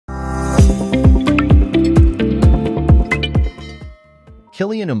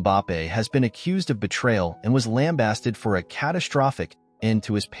Kylian Mbappe has been accused of betrayal and was lambasted for a catastrophic end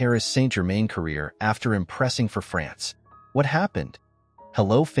to his Paris Saint-Germain career after impressing for France. What happened?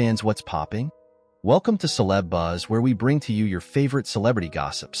 Hello fans, what's popping? Welcome to Celeb Buzz, where we bring to you your favorite celebrity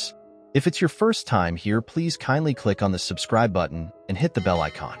gossips. If it's your first time here, please kindly click on the subscribe button and hit the bell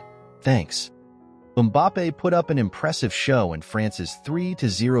icon. Thanks. Mbappe put up an impressive show in France's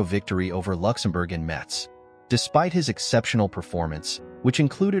 3-0 victory over Luxembourg in Metz. Despite his exceptional performance, which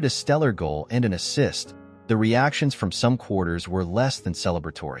included a stellar goal and an assist, the reactions from some quarters were less than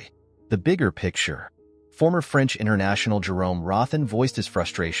celebratory. The bigger picture. Former French international Jerome Rothen voiced his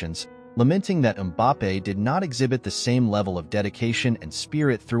frustrations, lamenting that Mbappe did not exhibit the same level of dedication and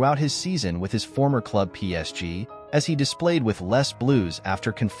spirit throughout his season with his former club PSG, as he displayed with Les Bleus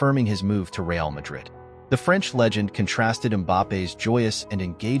after confirming his move to Real Madrid. The French legend contrasted Mbappe's joyous and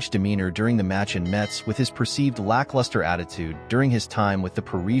engaged demeanor during the match in Metz with his perceived lacklustre attitude during his time with the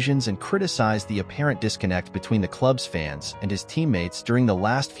Parisians and criticized the apparent disconnect between the club's fans and his teammates during the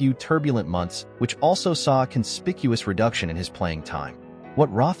last few turbulent months, which also saw a conspicuous reduction in his playing time. What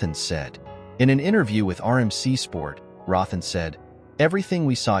Rothen said. In an interview with RMC Sport, Rothen said, "Everything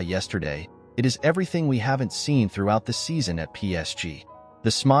we saw yesterday, it is everything we haven't seen throughout the season at PSG. The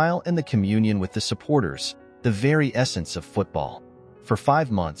smile and the communion with the supporters, the very essence of football. For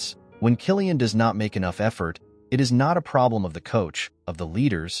 5 months, when Kylian does not make enough effort, it is not a problem of the coach, of the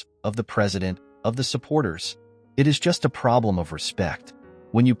leaders, of the president, of the supporters. It is just a problem of respect.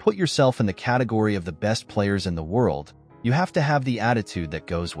 When you put yourself in the category of the best players in the world, you have to have the attitude that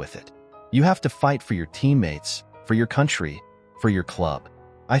goes with it. You have to fight for your teammates, for your country, for your club.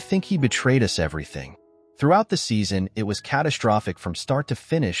 I think he betrayed us everything." Throughout the season, it was catastrophic from start to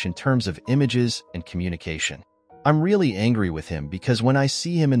finish in terms of images and communication. I'm really angry with him because when I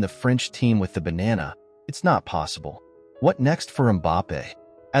see him in the French team with the banana, it's not possible. What next for Mbappe?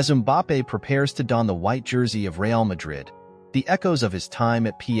 As Mbappe prepares to don the white jersey of Real Madrid, the echoes of his time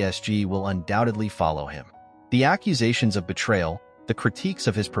at PSG will undoubtedly follow him. The accusations of betrayal, the critiques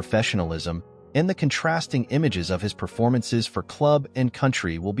of his professionalism, and the contrasting images of his performances for club and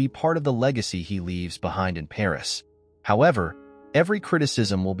country will be part of the legacy he leaves behind in Paris. However, every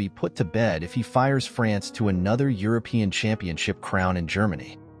criticism will be put to bed if he fires France to another European Championship crown in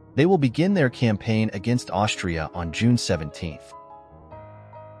Germany. They will begin their campaign against Austria on June 17th.